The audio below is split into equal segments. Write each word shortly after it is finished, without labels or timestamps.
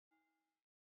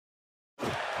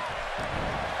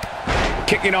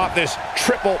kicking off this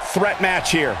triple threat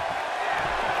match here.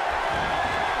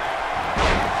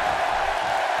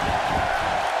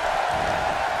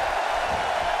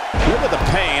 Look at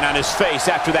the pain on his face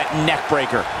after that neck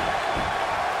breaker.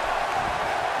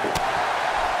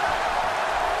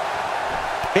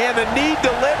 And the knee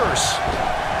delivers.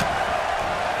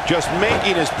 Just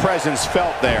making his presence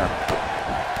felt there.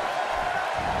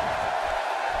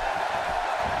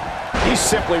 He's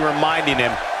simply reminding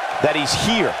him that he's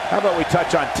here. How about we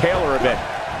touch on Taylor a bit?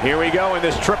 Here we go in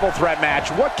this triple threat match.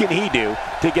 What can he do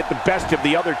to get the best of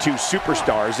the other two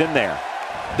superstars in there?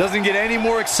 Doesn't get any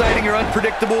more exciting or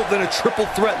unpredictable than a triple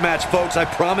threat match, folks. I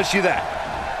promise you that.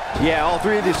 Yeah, all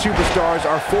three of these superstars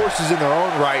are forces in their own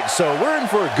right, so we're in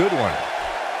for a good one.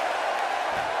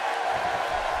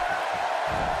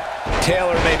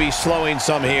 Taylor may be slowing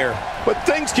some here, but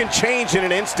things can change in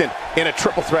an instant in a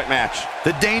triple threat match.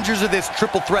 The dangers of this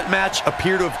triple threat match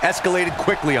appear to have escalated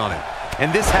quickly on him,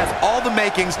 and this has all the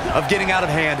makings of getting out of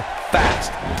hand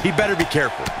fast. He better be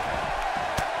careful.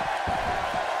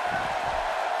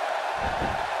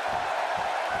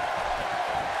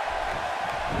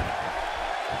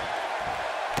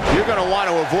 You're going to want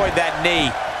to avoid that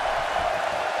knee.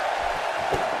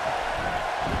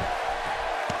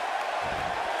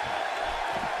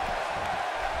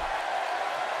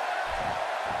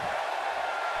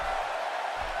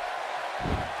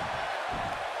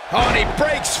 Oh, and he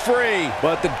breaks free.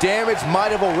 But the damage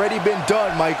might have already been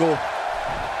done, Michael.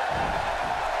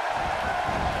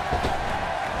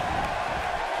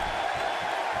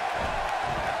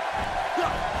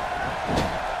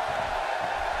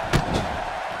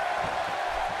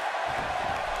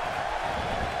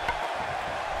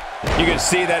 You can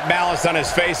see that malice on his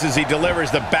face as he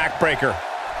delivers the backbreaker.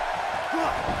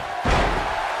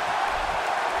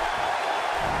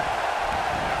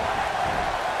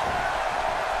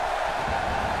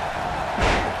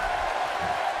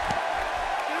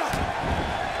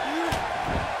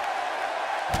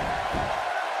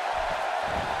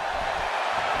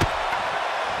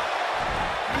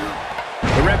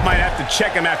 The ref might have to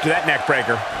check him after that neck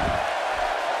breaker.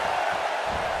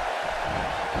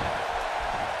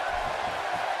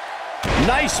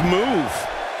 Nice move.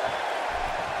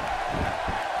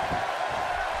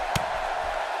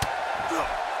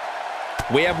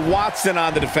 We have Watson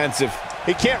on the defensive.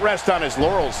 He can't rest on his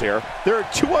laurels here. There are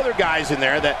two other guys in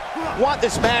there that want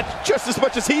this match just as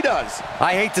much as he does.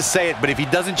 I hate to say it, but if he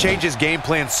doesn't change his game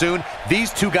plan soon,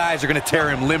 these two guys are going to tear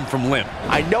him limb from limb.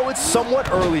 I know it's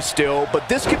somewhat early still, but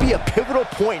this could be a pivotal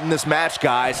point in this match,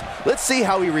 guys. Let's see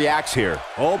how he reacts here.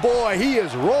 Oh boy, he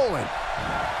is rolling.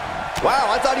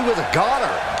 Wow, I thought he was a goner.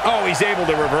 Oh, he's able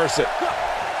to reverse it.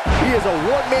 He is a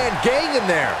one-man gang in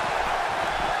there.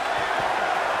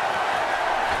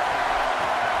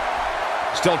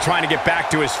 Still trying to get back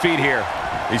to his feet here.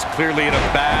 He's clearly in a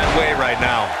bad way right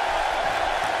now.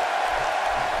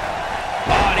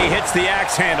 Oh, and he hits the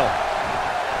axe handle.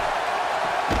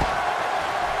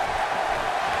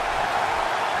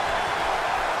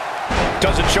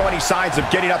 Doesn't show any signs of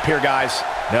getting up here, guys.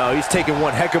 No, he's taking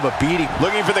one heck of a beating.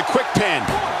 Looking for the quick pin.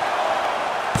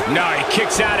 No, he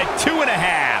kicks out at 2.5.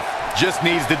 Just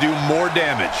needs to do more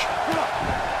damage.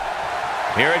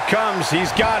 Here it comes.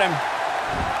 He's got him.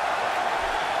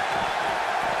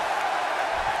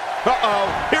 Uh-oh.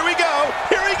 Here we go.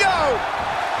 Here we go.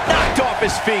 Knocked off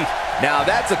his feet. Now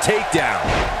that's a takedown.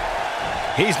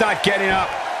 He's not getting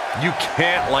up. You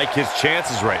can't like his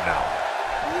chances right now.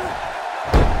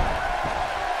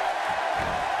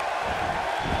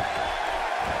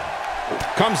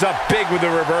 Comes up big with the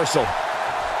reversal.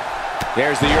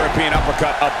 There's the European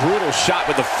uppercut. A brutal shot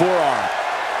with the forearm.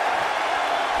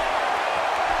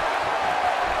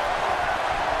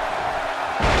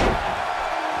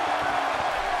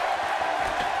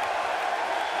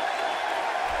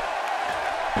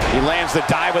 He lands the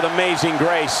dive with amazing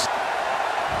grace.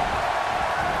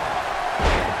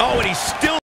 Oh, and he's still